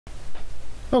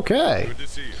Okay. Good to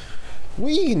see you.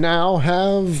 We now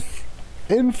have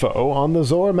info on the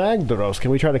Zor Magdaros.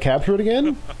 Can we try to capture it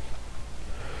again?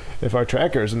 If our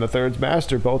trackers and the Third's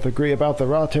Master both agree about the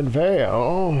Rotten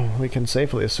Veil, we can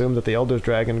safely assume that the Elder's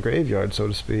Dragon graveyard, so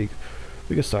to speak.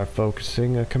 We can start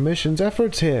focusing Commission's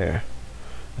efforts here.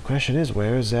 The question is,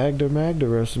 where is Zagdor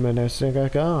Magdaros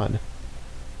and gone?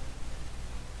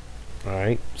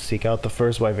 Alright, seek out the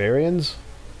first Wyverians.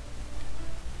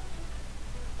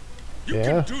 You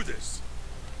Yeah. can do this.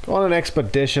 Go on an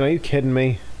expedition, are you kidding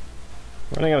me?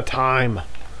 Running out of time.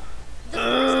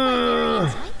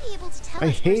 I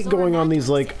hate going on these,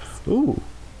 like, ooh.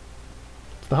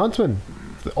 It's the Huntsman.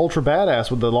 The ultra badass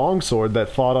with the longsword that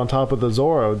fought on top of the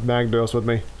Zoro Magdaros with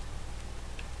me.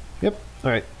 Yep,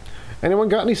 alright. Anyone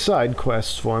got any side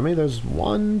quests for me? There's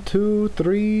 1, 2,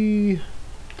 3...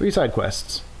 3 side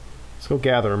quests. Let's go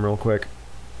gather them real quick.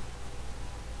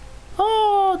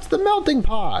 Oh, it's the melting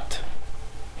pot!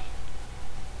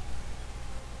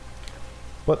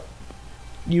 But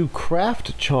you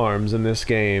craft charms in this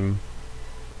game.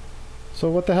 So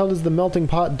what the hell does the melting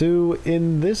pot do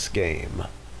in this game?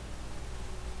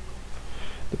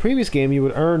 The previous game you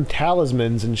would earn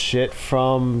talismans and shit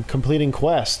from completing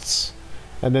quests.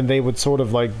 And then they would sort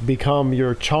of like become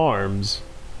your charms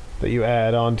that you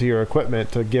add onto your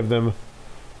equipment to give them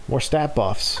more stat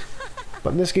buffs.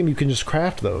 But in this game you can just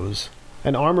craft those.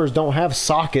 And armors don't have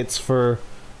sockets for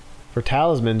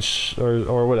talismans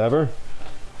or whatever.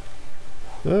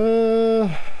 The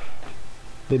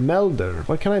Melder.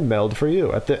 What can I meld for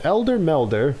you? At the Elder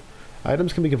Melder,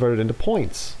 items can be converted into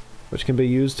points, which can be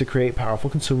used to create powerful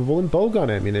consumable and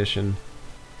bowgun ammunition.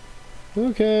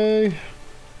 Okay.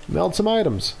 Meld some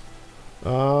items.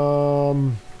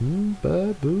 Ooh,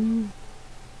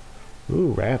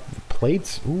 rat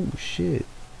plates. Ooh, shit.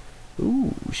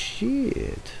 Ooh,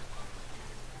 shit.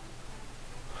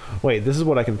 Wait, this is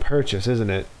what I can purchase, isn't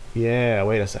it? Yeah,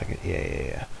 wait a second.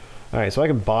 Yeah. Alright, so I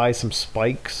can buy some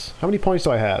spikes. How many points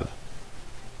do I have?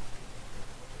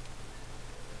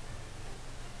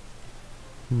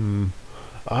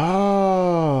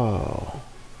 Oh.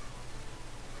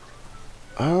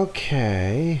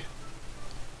 Okay.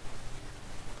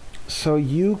 So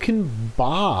you can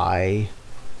buy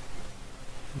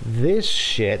this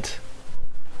shit,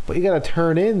 but you gotta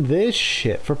turn in this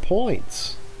shit for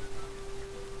points.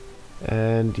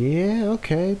 And yeah,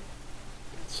 okay.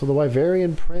 So the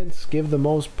Wyverian prints give the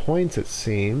most points, it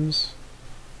seems.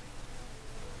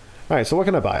 Alright, so what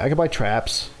can I buy? I can buy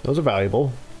traps. Those are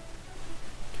valuable.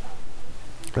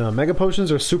 Mega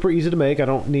potions are super easy to make. I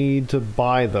don't need to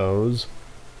buy those.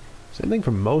 Same thing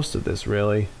for most of this,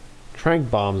 really.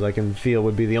 Trank bombs, I can feel,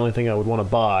 would be the only thing I would want to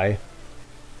buy.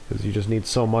 Because you just need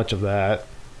so much of that.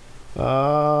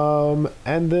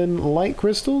 And then light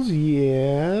crystals,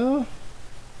 yeah.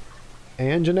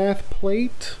 Anjanath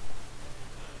plate.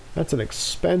 That's an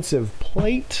expensive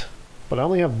plate, but I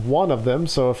only have one of them,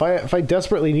 so if I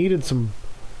desperately needed some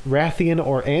Rathian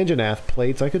or Anjanath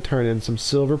plates, I could turn in some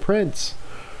silver prints,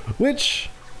 which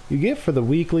you get for the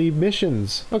weekly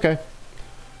missions. Okay.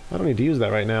 I don't need to use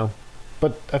that right now.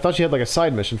 But I thought she had like a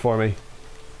side mission for me.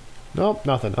 Nope,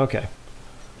 nothing. Okay.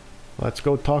 Let's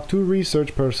go talk to a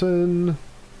research person.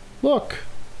 Look!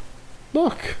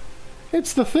 Look!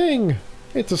 It's the thing!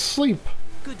 It's asleep.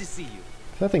 Good to see you.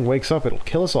 If that thing wakes up, it'll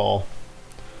kill us all.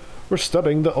 We're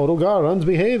studying the Odogaron's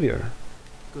behavior.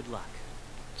 Good luck.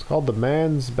 It's called the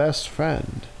man's best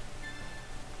friend.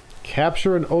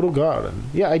 Capture an Odogaron.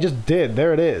 Yeah, I just did.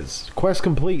 There it is. Quest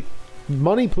complete.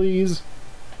 Money, please.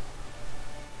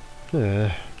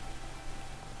 Alright,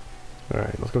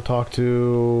 let's go talk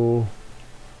to...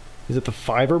 Is it the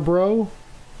Fiber Bro?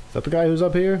 Is that the guy who's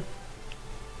up here?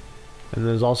 And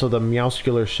there's also the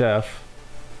Meowscular Chef.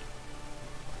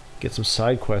 Get some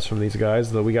side quests from these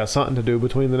guys, though we got something to do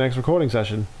between the next recording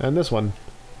session and this one.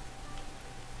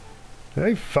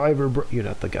 Hey, Fiber Bro... You're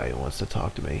not the guy who wants to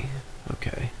talk to me.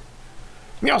 Okay.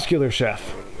 Meowscular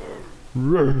Chef!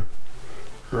 Roar.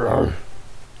 Roar.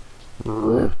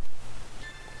 Roar.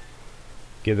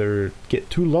 Get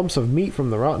 2 lumps of meat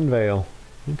from the Rotten Veil.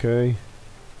 Okay.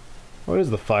 What is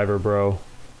the Fiber Bro?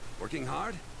 Working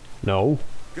hard? No.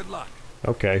 Good luck.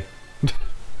 Okay.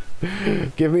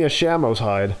 Give me a Shamos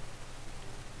hide.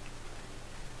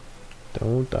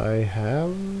 Don't I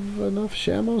have enough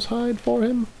Shamos hide for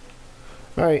him?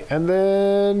 Alright, and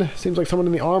then... Seems like someone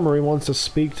in the armory wants to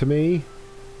speak to me.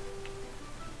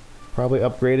 Probably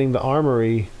upgrading the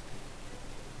armory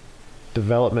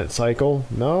development cycle.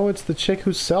 No, it's the chick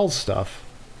who sells stuff.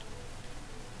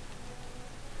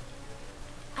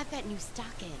 I've got new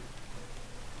stock in.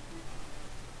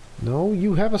 No,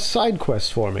 you have a side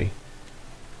quest for me.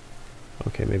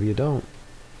 Okay, maybe you don't.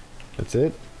 That's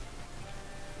it?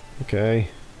 Okay.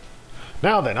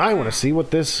 Now then, I want to see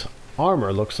what this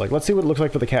armor looks like. Let's see what it looks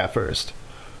like for the cat first.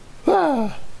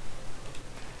 Ah!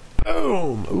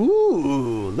 Boom!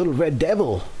 Ooh, little red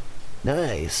devil.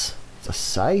 Nice. It's a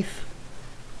scythe.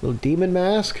 Little demon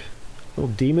mask.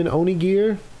 Little demon Oni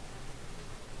gear.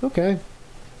 Okay.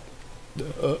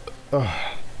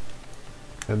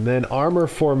 And then armor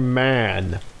for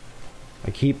man.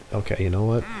 I keep... Okay, you know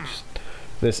what? Just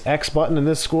this X button and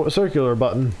this circular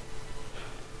button.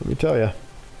 Let me tell you.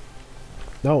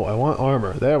 No, I want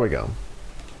armor. There we go.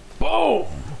 Boom!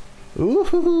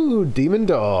 Ooh, demon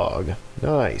dog.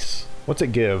 Nice. What's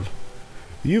it give?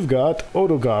 You've got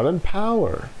Odogaron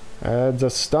power. Adds a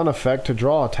stun effect to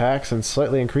draw attacks and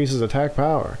slightly increases attack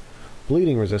power.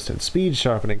 Bleeding resistance, speed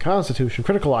sharpening, constitution,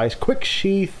 critical ice, quick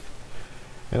sheath,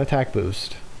 and attack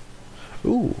boost.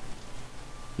 Ooh.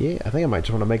 Yeah, I think I might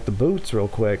just want to make the boots real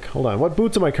quick. Hold on, what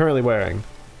boots am I currently wearing?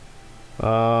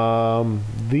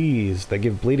 These, they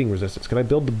give bleeding resistance. Can I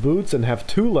build the boots and have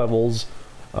 2 levels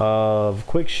of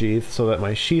quick sheath so that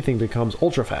my sheathing becomes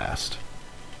ultra fast?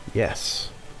 Yes.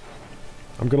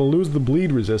 I'm gonna lose the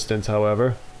bleed resistance,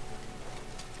 however.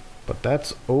 But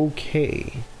that's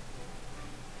okay.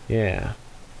 Yeah.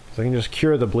 So I can just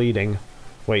cure the bleeding.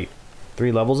 Wait,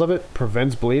 3 levels of it?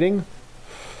 Prevents bleeding?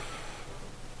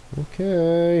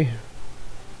 Okay.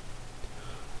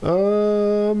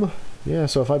 Yeah,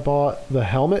 so if I bought the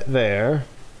helmet there,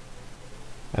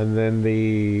 and then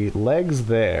the legs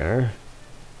there,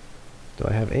 do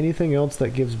I have anything else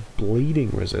that gives bleeding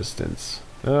resistance?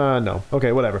 No.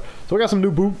 Okay, whatever. So we got some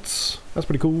new boots. That's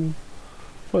pretty cool.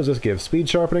 What does this give? Speed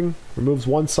sharpening? Removes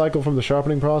 1 cycle from the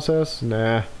sharpening process?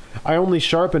 Nah. I only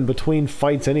sharpen between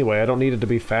fights anyway. I don't need it to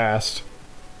be fast.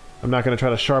 I'm not going to try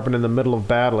to sharpen in the middle of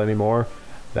battle anymore.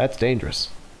 That's dangerous.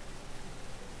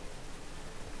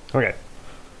 Okay.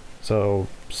 So,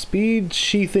 speed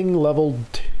sheathing level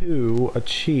 2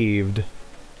 achieved.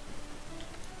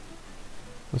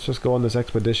 Let's just go on this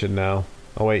expedition now.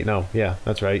 Oh wait, no. Yeah,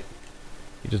 that's right.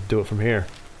 You just do it from here.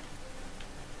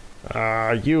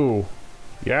 You.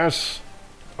 Yes?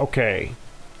 Okay.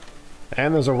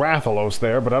 And there's a Rathalos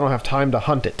there, but I don't have time to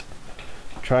hunt it.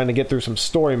 I'm trying to get through some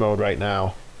story mode right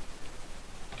now.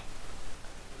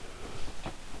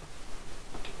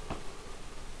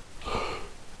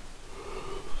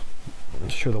 I'm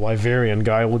sure the Wyverian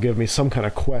guy will give me some kind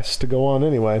of quest to go on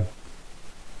anyway.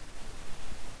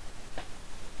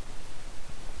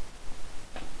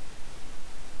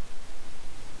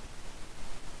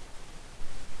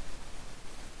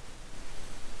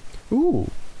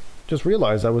 Ooh, just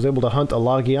realized I was able to hunt a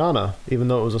Lagiana, even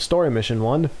though it was a story mission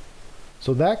one.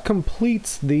 So that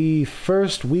completes the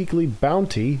first weekly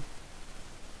bounty,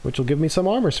 which will give me some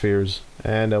armor spheres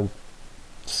and a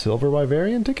silver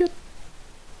Wyverian ticket,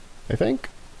 I think?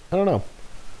 I don't know.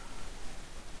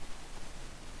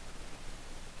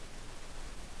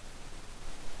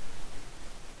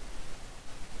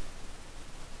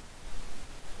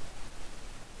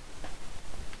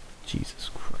 Jesus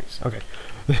Christ. Okay.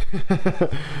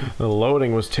 The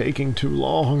loading was taking too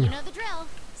long. You know the drill.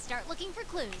 Start looking for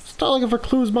clues. Start looking for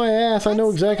clues, my ass. I know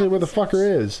exactly where the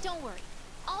fucker is. Don't worry.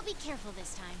 I'll be careful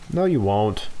this time. No, you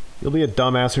won't. You'll be a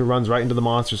dumbass who runs right into the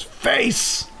monster's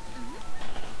face.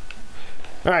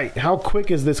 Alright, how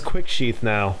quick is this quick sheath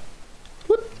now?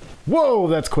 What? Whoa,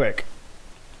 that's quick.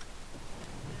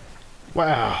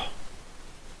 Wow.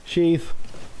 Sheath.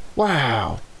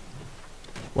 Wow.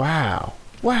 Wow.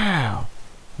 Wow.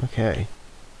 Okay.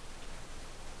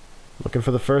 Looking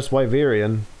for the first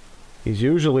Wyverian. He's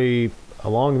usually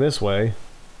along this way.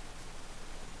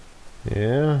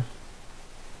 Yeah.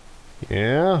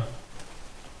 Yeah.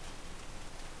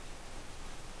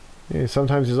 Yeah,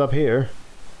 sometimes he's up here.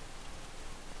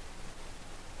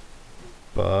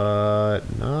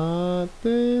 But not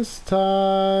this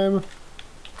time.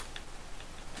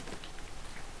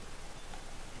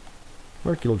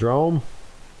 Merculdrome.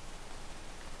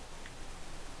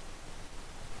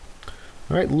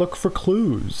 Alright, look for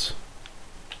clues.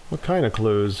 What kind of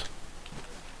clues?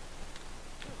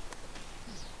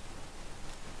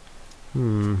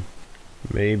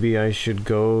 Maybe I should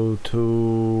go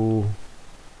to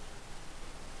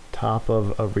top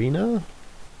of arena?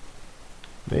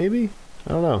 Maybe?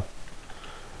 I don't know.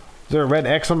 Is there a red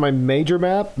X on my major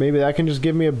map? Maybe that can just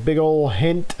give me a big ol'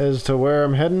 hint as to where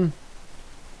I'm heading?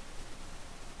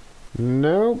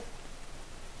 Nope.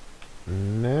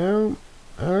 Nope.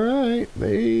 Alright,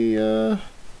 they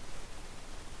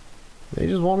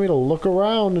just want me to look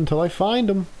around until I find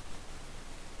him.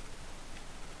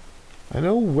 I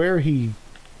know where he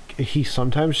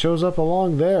sometimes shows up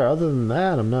along there. Other than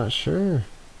that, I'm not sure.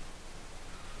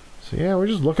 So yeah, we're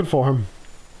just looking for him.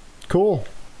 Cool.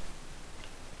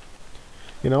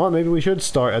 You know what? Maybe we should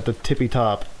start at the tippy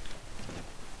top.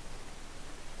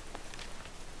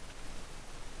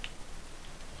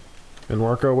 And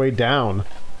work our way down.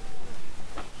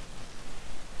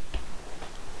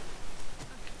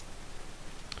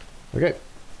 Okay.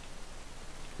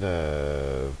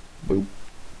 Boop.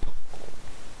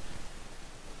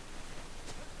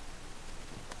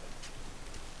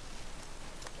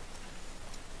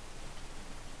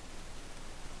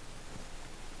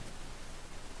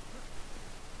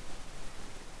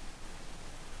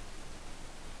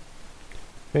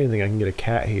 If anything, I can get a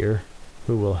cat here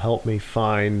who will help me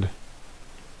find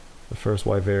the first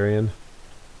Wyverian.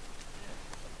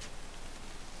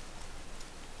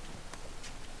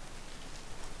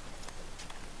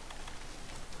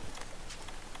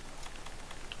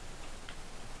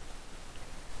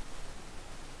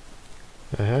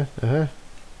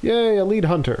 Yay, a lead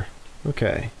hunter.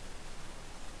 Okay.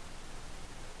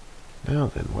 Now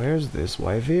then, where's this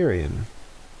Wyverian?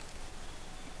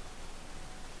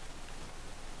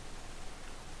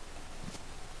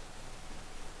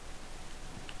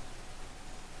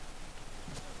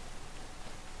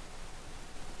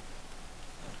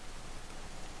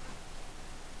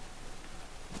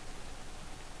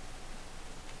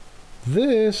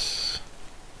 This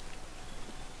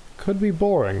could be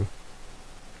boring.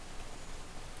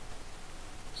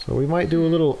 So we might do a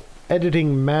little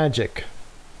editing magic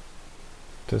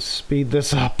to speed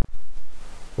this up.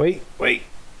 Wait.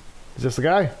 Is this the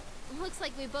guy? Looks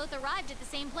like we both arrived at the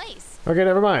same place. Okay,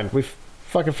 never mind. We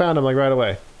fucking found him like right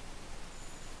away.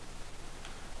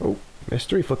 Oh,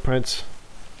 mystery footprints.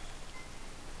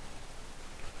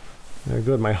 They're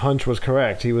good. My hunch was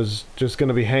correct. He was just going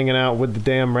to be hanging out with the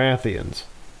damn Rathians.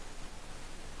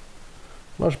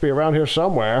 Must be around here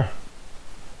somewhere.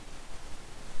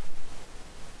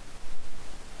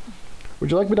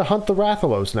 Would you like me to hunt the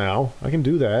Rathalos now? I can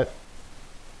do that.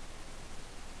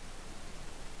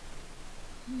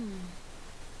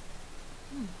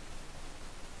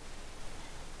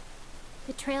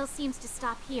 The trail seems to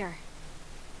stop here.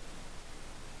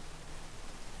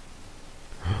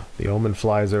 The omen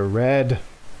flies are red.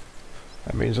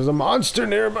 That means there's a monster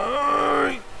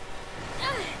nearby.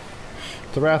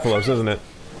 It's a Rathalos, isn't it?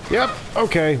 Yep.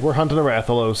 Okay, we're hunting a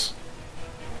Rathalos.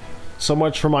 So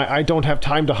much for my I don't have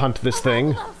time to hunt this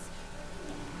thing.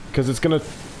 Because it's gonna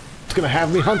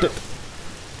have me hunt it.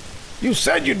 You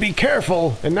said you'd be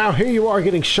careful, and now here you are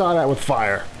getting shot at with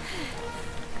fire.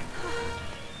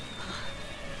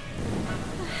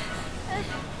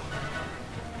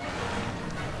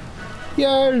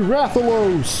 Yay,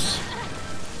 Rathalos!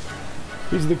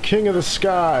 He's the king of the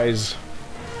skies.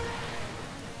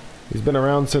 He's been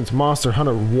around since Monster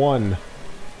Hunter 1.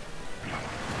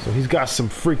 So he's got some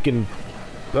freaking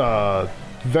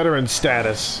veteran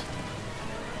status.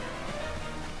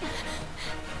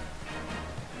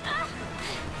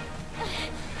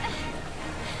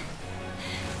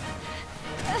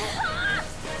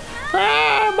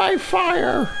 Ah, my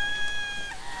fire!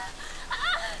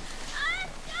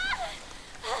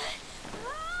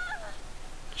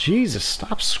 Jesus,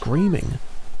 stop screaming.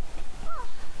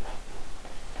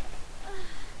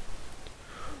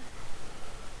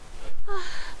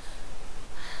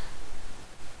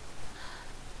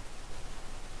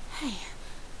 Hey,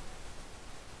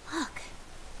 look.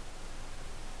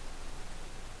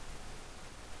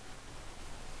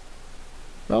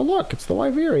 Oh look, it's the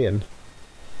Wyverian.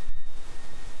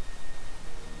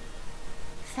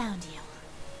 Found you.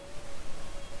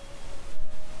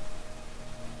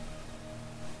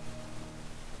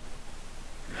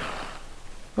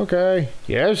 Okay,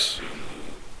 yes?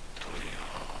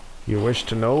 You wish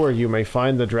to know where you may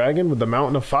find the dragon with the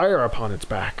mountain of fire upon its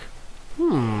back.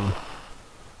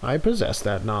 I possess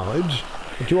that knowledge,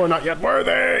 but you are not yet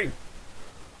worthy!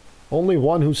 Only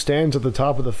one who stands at the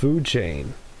top of the food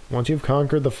chain. Once you've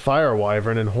conquered the fire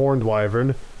wyvern and horned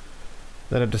wyvern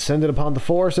that have descended upon the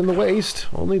forest and the waste,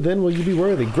 only then will you be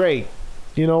worthy. Great.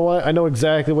 You know what? I know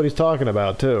exactly what he's talking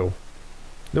about, too.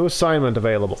 New assignment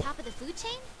available. Top of the food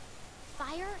chain?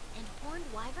 Fire and horned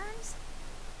wyverns?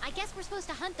 I guess we're supposed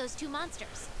to hunt those two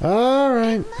monsters.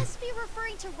 Alright. It must be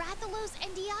referring to Rathalos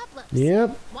and Diablos.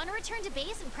 Yep. Want to return to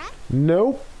base and prep?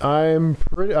 Nope. I'm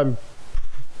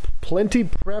plenty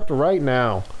prepped right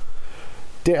now.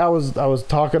 I was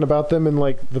talking about them in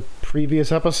like the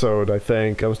previous episode, I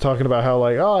think. I was talking about how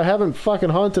like, oh, I haven't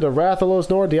fucking hunted a Rathalos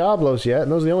nor a Diablos yet,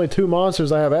 and those are the only two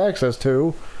monsters I have access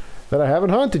to that I haven't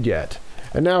hunted yet.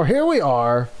 And now here we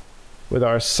are with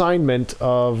our assignment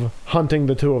of hunting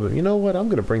the two of them. You know what? I'm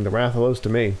going to bring the Rathalos to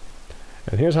me.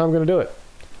 And here's how I'm going to do it.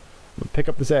 I'm going to pick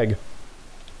up this egg.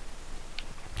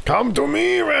 Come to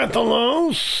me,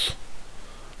 Rathalos!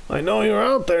 I know you're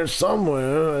out there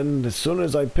somewhere, and as soon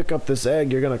as I pick up this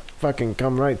egg, you're gonna fucking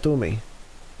come right to me.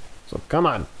 So come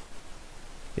on.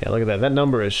 Yeah, look at that. That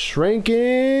number is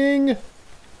shrinking.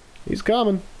 He's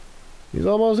coming. He's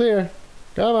almost here.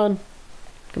 Come on.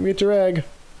 Come get your egg.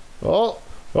 Oh,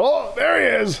 oh, there he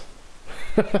is.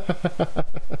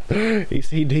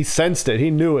 he sensed it.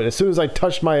 He knew it. As soon as I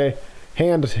touched my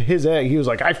hand to his egg, he was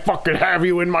like, I fucking have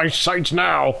you in my sights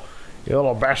now, you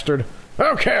little bastard.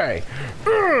 Okay.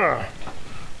 Oh,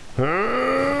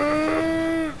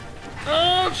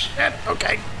 shit.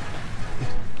 Okay.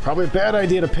 Probably a bad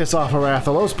idea to piss off a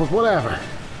Rathalos, but whatever.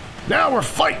 Now we're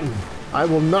fighting. I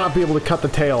will not be able to cut the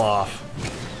tail off.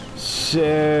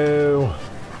 So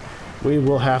we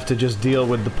will have to just deal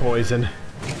with the poison.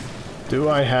 Do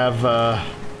I have,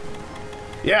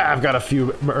 yeah, I've got a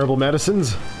few herbal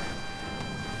medicines.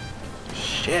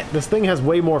 Shit, this thing has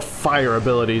way more fire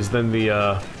abilities than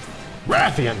the,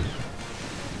 Rathian.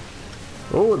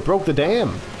 Oh, it broke the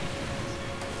dam.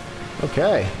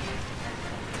 Okay.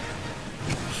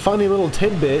 Funny little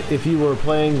tidbit if you were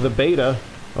playing the beta.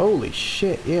 Holy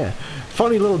shit, yeah.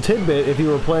 Funny little tidbit if you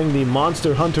were playing the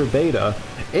Monster Hunter beta.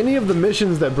 Any of the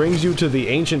missions that brings you to the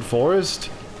ancient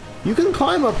forest, you can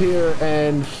climb up here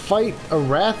and fight a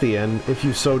Rathian if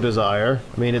you so desire.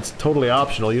 I mean, it's totally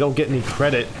optional. You don't get any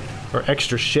credit or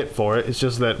extra shit for it. It's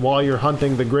just that while you're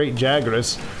hunting the Great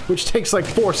Jagras, which takes like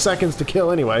 4 seconds to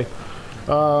kill anyway,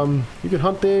 you can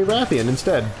hunt the Rathian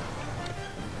instead.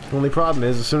 Only problem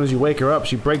is, as soon as you wake her up,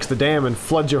 she breaks the dam and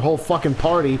floods your whole fucking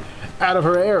party out of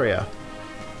her area.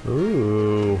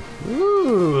 Ooh.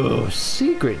 Ooh.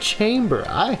 Secret chamber.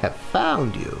 I have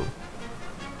found you.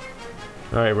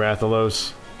 Alright,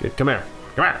 Rathalos. Come here.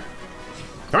 Come here.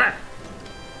 Come here.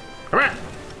 Come here.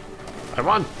 I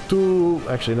want to...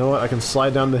 Actually, you know what? I can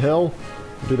slide down the hill.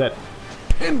 Do that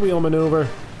pinwheel maneuver.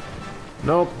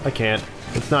 Nope, I can't.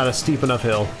 It's not a steep enough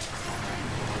hill.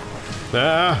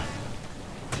 Ah.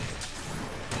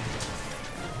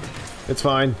 It's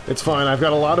fine. It's fine. I've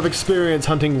got a lot of experience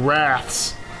hunting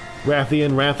wraths.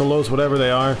 Rathian, Rathalos, whatever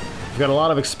they are. I've got a lot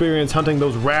of experience hunting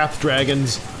those wrath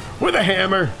dragons with a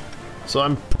hammer. So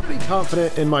I'm pretty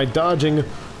confident in my dodging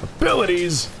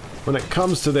abilities when it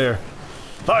comes to their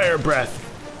fire breath,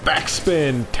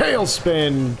 backspin,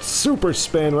 tailspin, super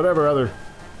spin, whatever other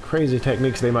crazy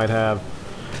techniques they might have.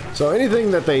 So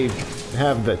anything that they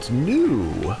have that's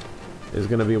new is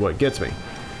going to be what gets me.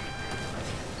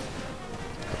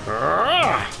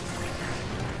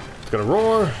 It's gonna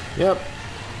roar, yep,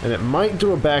 and it might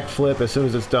do a backflip as soon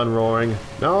as it's done roaring.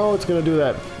 No, it's gonna do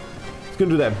that. It's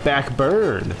gonna do that back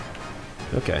burn.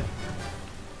 Okay.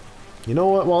 You know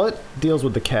what? While it deals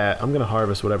with the cat, I'm gonna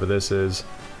harvest whatever this is.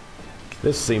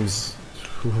 This seems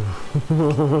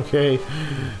okay.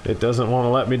 It doesn't want to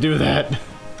let me do that.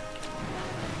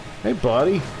 Hey,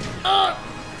 buddy. Ah!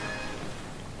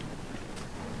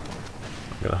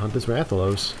 I'm gonna hunt this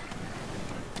Rathalos.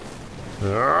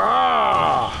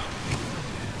 Ah!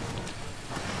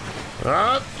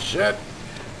 Ah, shit.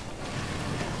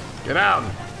 Get out.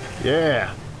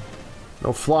 Yeah.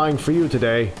 No flying for you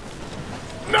today.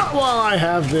 Not while I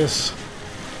have this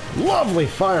lovely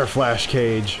fire flash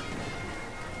cage.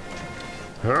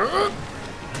 Come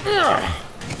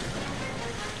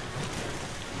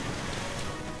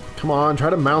on,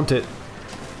 try to mount it.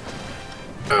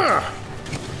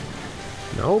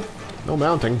 Nope, no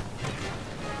mounting.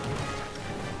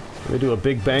 Let me do a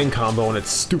big bang combo on its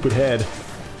stupid head.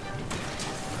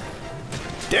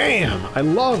 Damn! I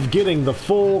love getting the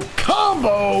full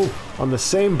combo on the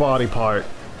same body part.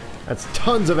 That's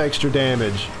tons of extra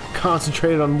damage,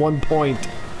 concentrated on one point.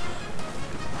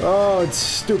 Oh, its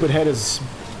stupid head is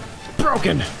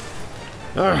broken.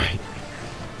 Alright.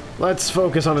 Let's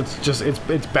focus on its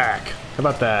back. How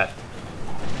about that?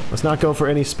 Let's not go for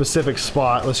any specific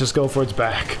spot, let's just go for its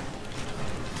back.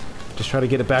 Just try to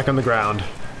get it back on the ground.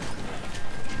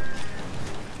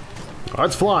 Oh,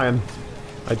 it's flying.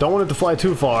 I don't want it to fly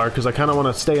too far, because I kind of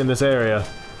want to stay in this area.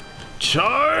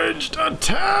 Charged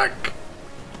attack!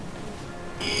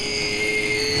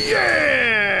 Yeah!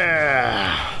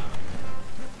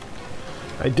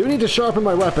 I do need to sharpen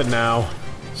my weapon now.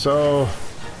 So...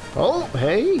 Oh,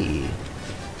 hey!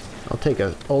 I'll take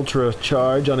an ultra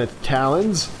charge on its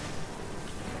talons.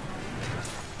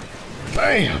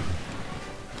 Bam!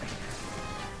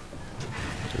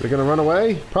 Is it gonna run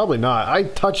away? Probably not. I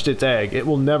touched its egg. It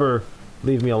will never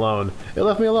leave me alone. It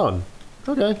left me alone.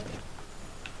 Okay.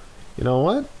 You know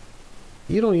what?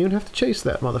 You don't even have to chase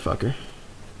that motherfucker.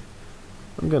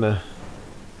 I'm gonna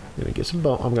get some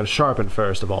bone. I'm gonna sharpen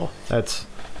first of all. That's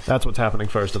what's happening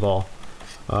first of all.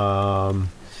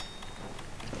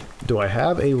 Do I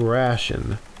have a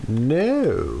ration?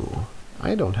 No.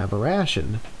 I don't have a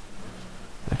ration.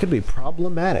 That could be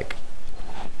problematic.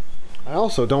 I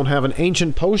also don't have an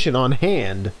ancient potion on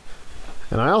hand.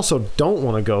 And I also don't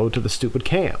want to go to the stupid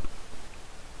camp.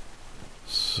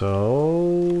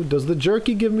 So, does the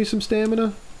jerky give me some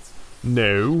stamina?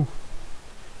 No.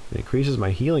 It increases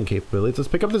my healing capabilities. Let's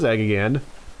pick up this egg again.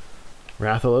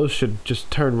 Rathalos should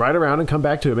just turn right around and come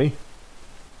back to me.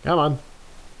 Come on.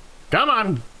 Come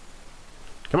on!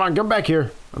 Come on, come back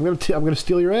here. I'm gonna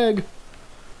steal your egg.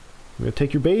 I'm gonna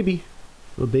take your baby.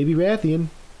 Little baby Rathian.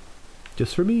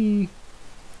 Just for me.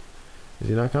 Is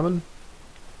he not coming?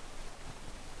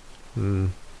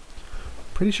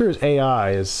 Pretty sure his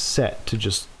AI is set to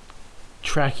just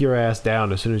track your ass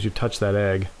down as soon as you touch that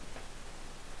egg.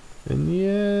 And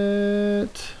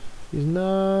yet he's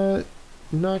not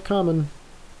coming.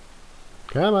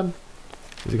 Come on.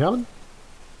 Is he coming?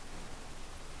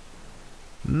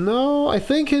 No, I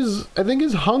think his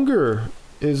hunger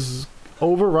is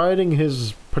overriding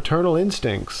his paternal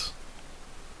instincts.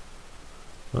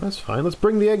 Well, that's fine. Let's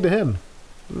bring the egg to him.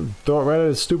 Throw it right at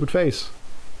his stupid face.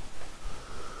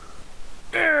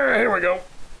 Here we go.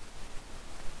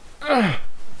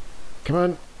 Come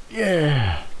on.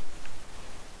 Yeah.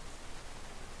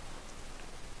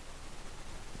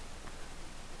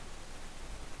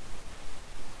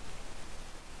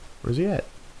 Where's he at?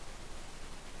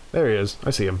 There he is.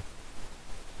 I see him.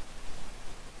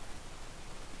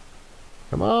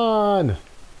 Come on!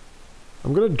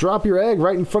 I'm gonna drop your egg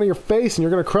right in front of your face and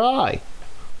you're gonna cry.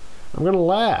 I'm gonna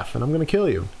laugh and I'm gonna kill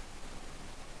you.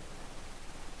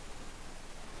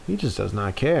 He just does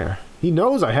not care. He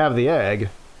knows I have the egg.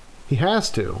 He has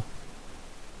to.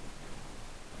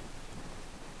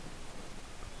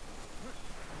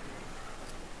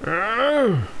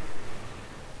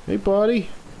 Hey, buddy.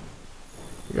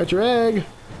 You got your egg.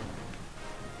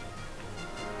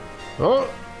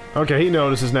 Oh! Okay, he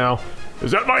notices now.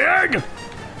 Is that my egg?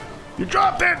 You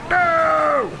dropped it!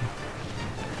 No!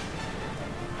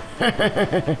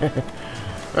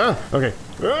 Okay.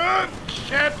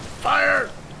 Shit! Fire!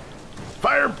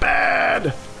 Fire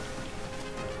bad!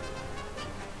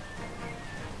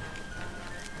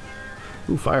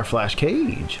 Ooh, fire flash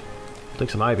cage. Take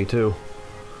some ivy too.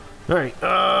 Alright,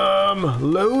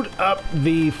 load up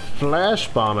the flash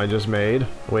bomb I just made.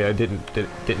 Wait, I didn't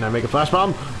I make a flash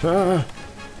bomb?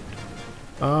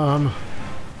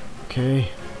 Okay.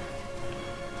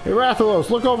 Hey, Rathalos,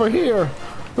 look over here!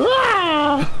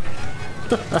 Ah!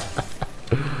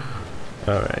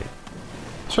 Alright.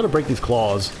 Let's try to break these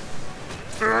claws.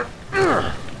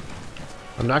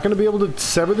 I'm not going to be able to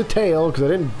sever the tail because I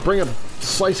didn't bring a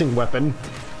slicing weapon.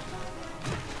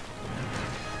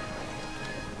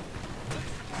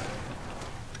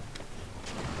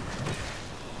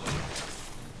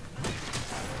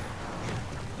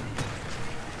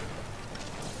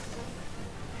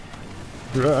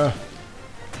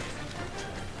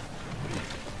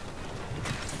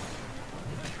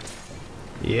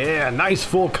 Yeah, nice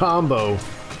full combo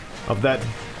of that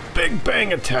big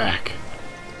bang attack.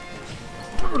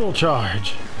 Brutal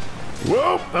charge.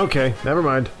 Whoa, okay, never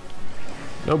mind.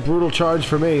 No brutal charge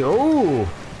for me. Oh,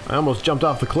 I almost jumped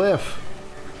off the cliff.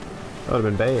 That would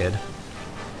have been bad.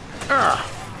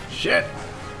 Ah, shit.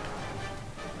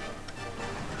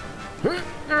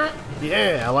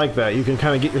 Yeah, I like that. You can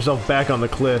kind of get yourself back on the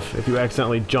cliff if you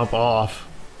accidentally jump off.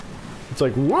 It's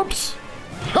like, whoops!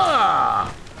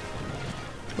 Ha!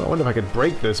 Well, I wonder if I could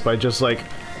break this by just like,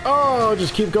 oh,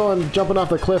 just keep going, jumping off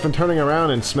the cliff and turning around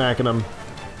and smacking him.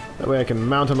 That way I can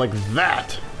mount him like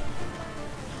that.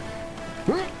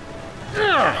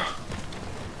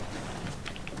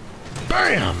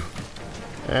 Bam!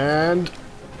 And...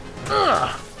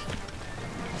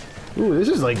 Ooh, this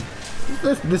is like...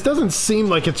 This doesn't seem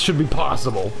like it should be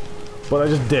possible, but I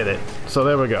just did it. So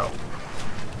there we go.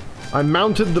 I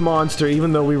mounted the monster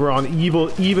even though we were on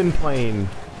even plane.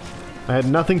 I had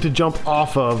nothing to jump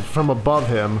off of from above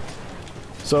him.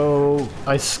 So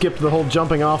I skipped the whole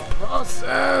jumping off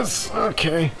process.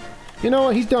 Okay. You know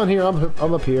what? He's down here.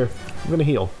 I'm up here. I'm gonna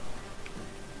heal.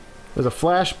 There's a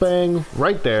flashbang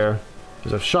right there.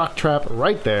 There's a shock trap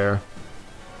right there.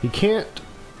 He can't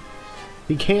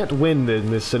win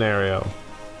in this scenario.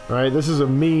 Alright, this is a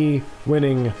me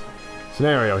winning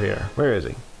scenario here. Where is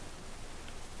he?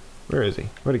 Where is he?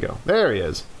 Where'd he go? There he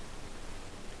is.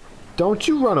 Don't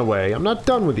you run away. I'm not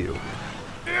done with you.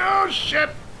 Oh, shit!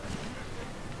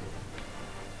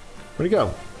 Where'd he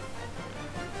go?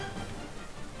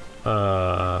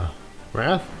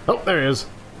 Wrath? Oh, there he is.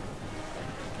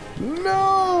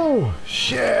 No!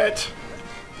 Shit!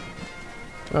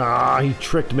 Ah, he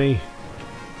tricked me.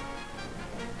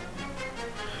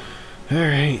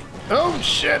 Alright. Oh,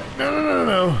 shit! No, no, no,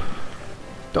 no, no.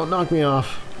 Don't knock me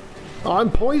off. Oh,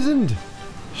 I'm poisoned!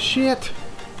 Shit!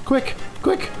 Quick!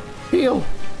 Quick! Heal!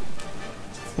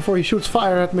 Before he shoots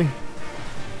fire at me.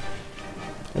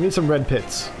 I need some red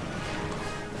pits.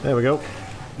 There we go.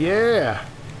 Yeah!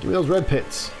 Give me those red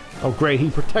pits. Oh, great. He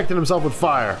protected himself with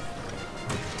fire.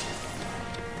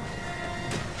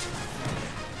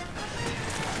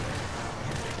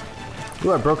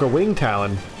 Ooh, I broke a wing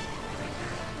talon.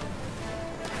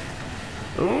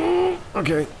 Ooh,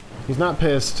 okay. He's not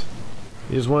pissed.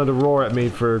 He just wanted to roar at me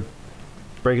for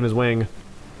breaking his wing.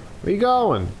 Where you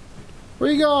going?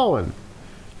 Where you going?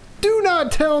 Do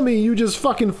not tell me you just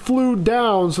fucking flew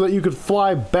down so that you could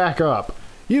fly back up.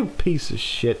 You piece of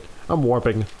shit. I'm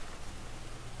warping.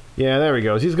 Yeah, there he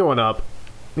goes. He's going up.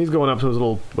 He's going up to his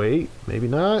little... Wait, maybe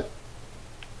not.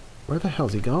 Where the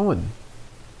hell's he going?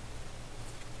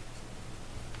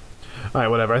 Alright,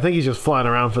 whatever. I think he's just flying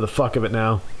around for the fuck of it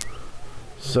now.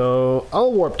 So,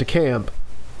 I'll warp to camp.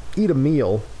 Eat a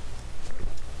meal.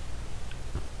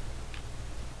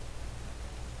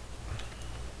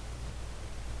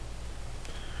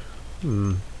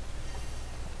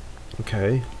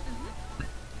 Okay.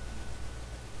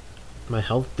 My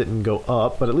health didn't go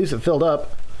up, but at least it filled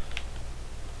up.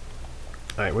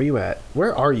 Alright, where you at?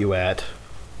 Where are you at?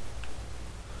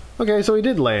 Okay, so he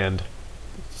did land.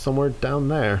 Somewhere down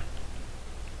there.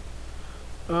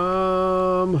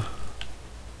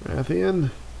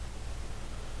 Rathian?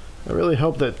 I really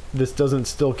hope that this doesn't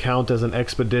still count as an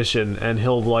expedition and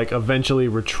he'll, like, eventually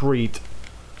retreat.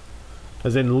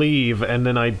 As in leave, and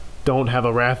then I don't have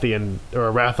a Rathian or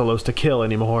a Rathalos to kill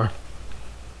anymore.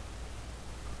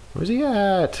 Where's he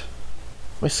at?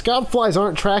 My scout flies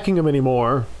aren't tracking him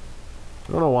anymore.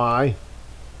 I don't know why.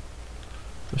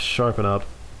 Let's sharpen up.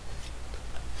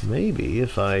 Maybe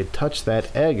if I touch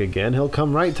that egg again, he'll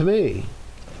come right to me.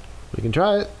 We can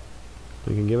try it.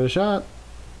 We can give it a shot.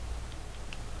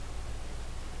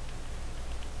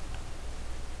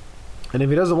 And if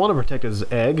he doesn't want to protect his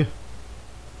egg,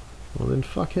 well then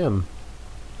fuck him.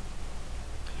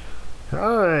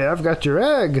 Hi, I've got your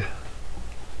egg.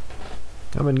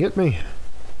 Come and get me.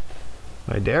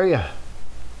 I dare ya.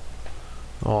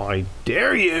 Oh, I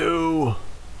dare you!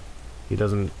 He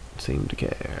doesn't seem to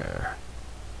care.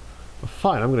 Well,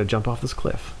 fine, I'm gonna jump off this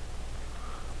cliff.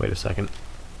 Wait a second.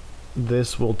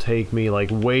 This will take me, like,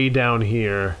 way down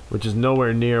here, which is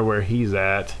nowhere near where he's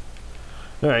at.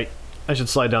 Alright, I should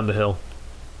slide down the hill.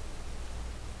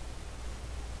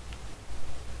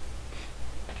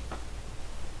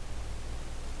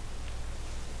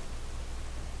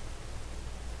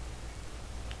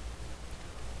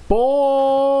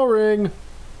 Boring!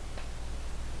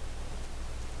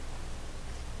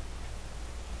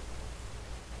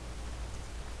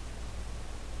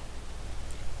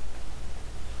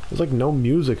 There's like no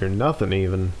music or nothing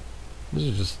even. This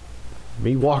is just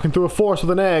me walking through a forest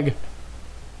with an egg.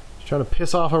 Just trying to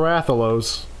piss off a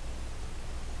Rathalos.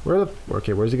 Where the...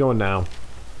 Okay, where's he going now?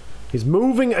 He's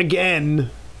moving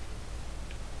again!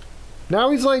 Now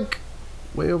he's like...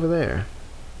 way over there.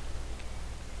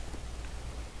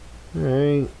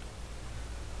 Alright.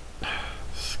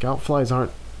 Scout flies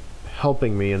aren't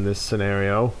helping me in this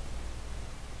scenario.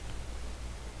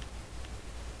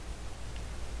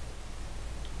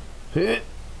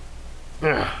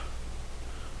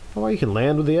 Oh, you can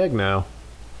land with the egg now.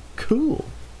 Cool.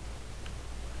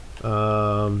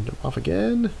 Jump off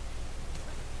again.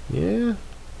 Yeah.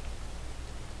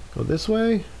 Go this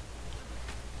way.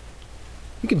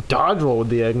 You can dodge roll with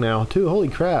the egg now, too. Holy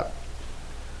crap.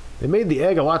 They made the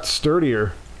egg a lot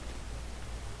sturdier.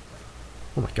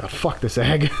 Oh my god, fuck this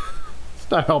egg. It's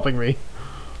not helping me.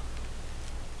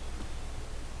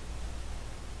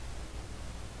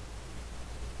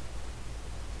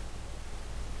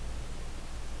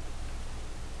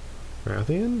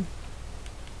 Rathian?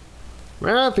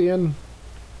 Rathian!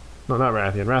 No, not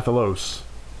Rathian. Rathalos.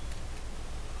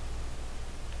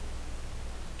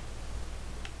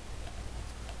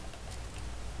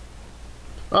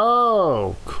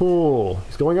 Oh, cool.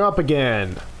 He's going up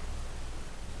again.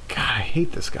 God, I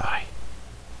hate this guy.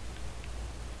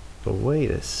 But wait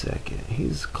a second.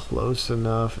 He's close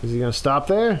enough. Is he going to stop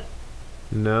there?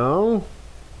 No.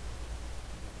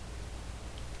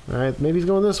 Alright, maybe he's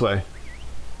going this way.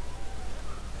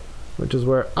 Which is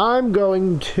where I'm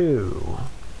going to.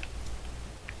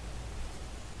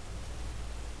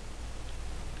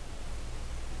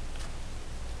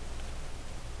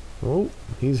 Oh,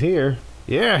 he's here.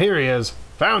 Yeah, here he is.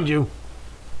 Found you.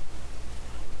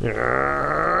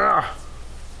 Yeah.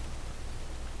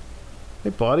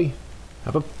 Hey, buddy.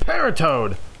 Have a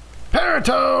Paratoad.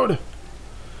 Paratoad!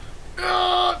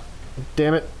 Ah!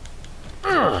 Damn it.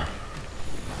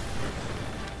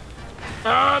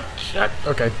 Ah, shit.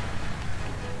 Okay.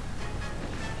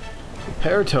 The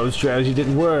Paratoad strategy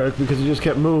didn't work because he just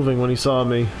kept moving when he saw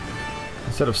me,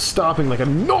 instead of stopping like a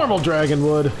normal dragon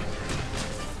would.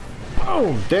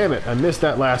 Boom! Damn it, I missed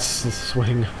that last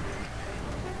swing.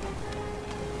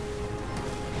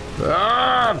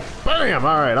 Ah! Bam!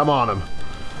 Alright, I'm on him.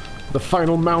 The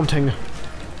final mounting.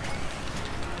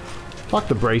 Fuck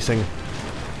the bracing.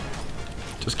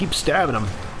 Just keep stabbing him.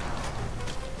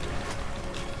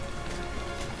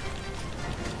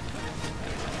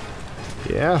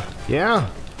 Yeah, yeah.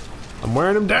 I'm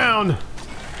wearing him down.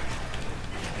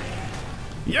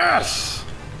 Yes!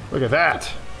 Look at that.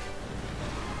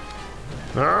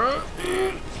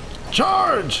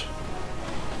 Charge!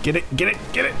 Get it, get it,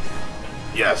 get it!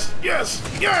 Yes, yes,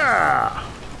 yeah!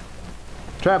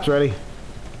 Trap's ready.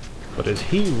 But is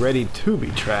he ready to be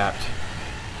trapped?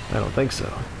 I don't think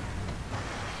so.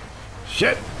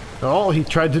 Shit! Oh, he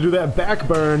tried to do that back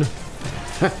burn.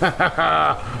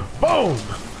 Boom!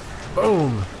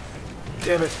 Boom!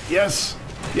 Damn it, yes!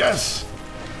 Yes!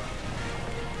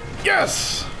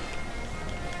 Yes!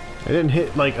 I didn't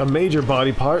hit, like, a major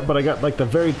body part, but I got, like, the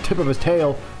very tip of his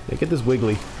tail. Yeah, get this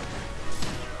Wiggly.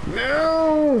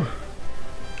 No!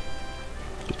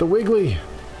 Get the Wiggly!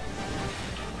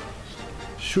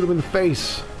 Shoot him in the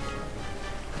face.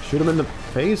 Shoot him in the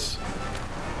face?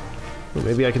 Well,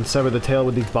 maybe I can sever the tail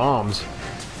with these bombs.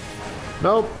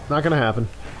 Nope, not gonna happen.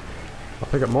 I'll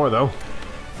pick up more, though.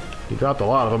 He dropped a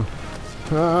lot of them.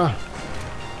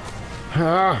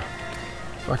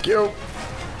 Fuck you.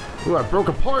 Ooh, I broke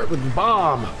apart with the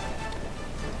bomb.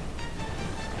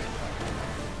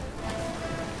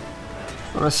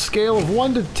 On a scale of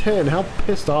 1 to 10, how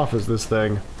pissed off is this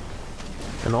thing?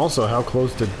 And also, how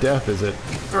close to death is it?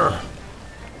 Ugh.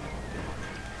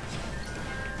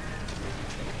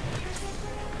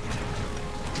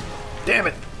 Damn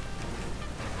it!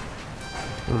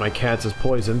 One of my cats is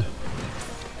poisoned.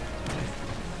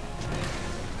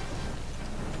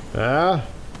 Ah!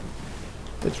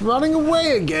 It's running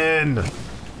away again!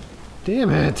 Damn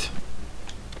it!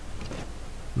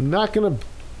 I'm not gonna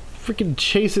freaking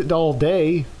chase it all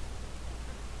day. I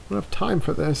don't have time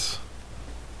for this.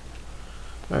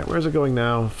 Alright, where's it going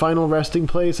now? Final resting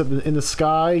place in the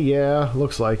sky? Yeah,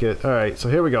 looks like it. Alright, so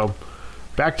here we go.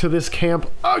 Back to this camp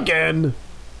again!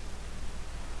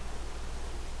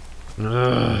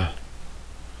 Ugh.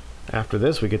 After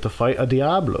this, we get to fight a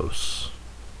Diablos.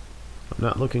 I'm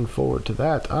not looking forward to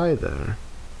that either.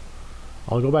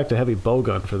 I'll go back to heavy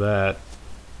bowgun for that.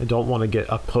 I don't want to get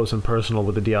up close and personal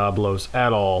with the Diablos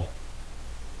at all.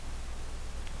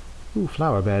 Ooh,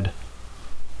 flower bed.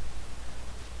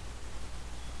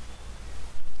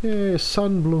 Yay,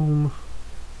 sunbloom.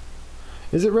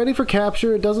 Is it ready for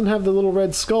capture? It doesn't have the little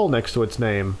red skull next to its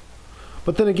name.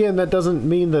 But then again, that doesn't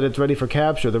mean that it's ready for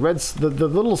capture. The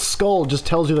little skull just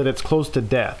tells you that it's close to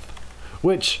death.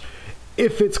 Which,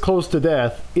 if it's close to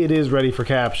death, it is ready for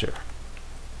capture.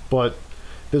 But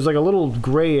there's like a little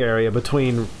gray area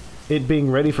between it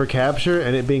being ready for capture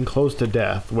and it being close to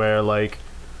death, where like,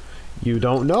 you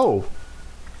don't know.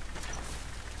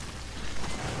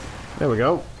 There we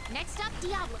go. Next up,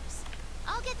 Diablos.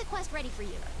 I'll get the quest ready for you.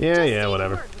 Yeah, Just yeah, say the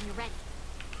whatever. word when you're ready.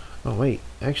 Oh wait,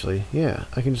 actually, yeah.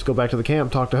 I can just go back to the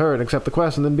camp, talk to her, and accept the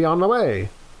quest, and then be on my way.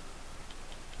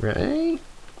 Right?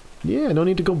 Yeah, no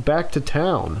need to go back to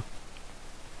town.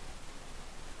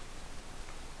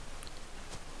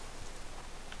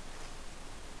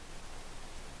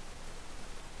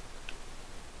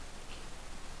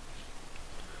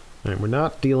 Alright, we're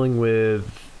not dealing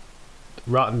with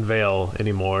Rotten Vale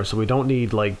anymore, so we don't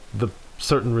need, like, the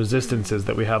certain resistances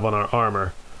that we have on our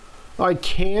armor. I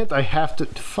can't. I have to.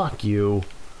 Fuck you.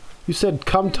 You said,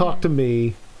 come talk to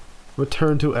me.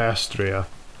 Return to Astria.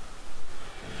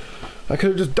 I could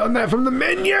have just done that from the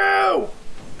menu!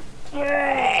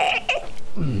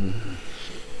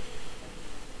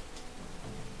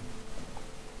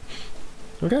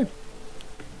 Okay.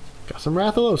 Got some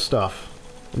Rathalos stuff.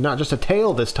 And not just a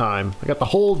tail this time. I got the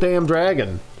whole damn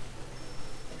dragon.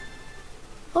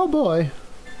 Oh boy.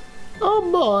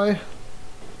 Oh boy.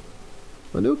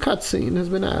 A new cutscene has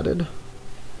been added.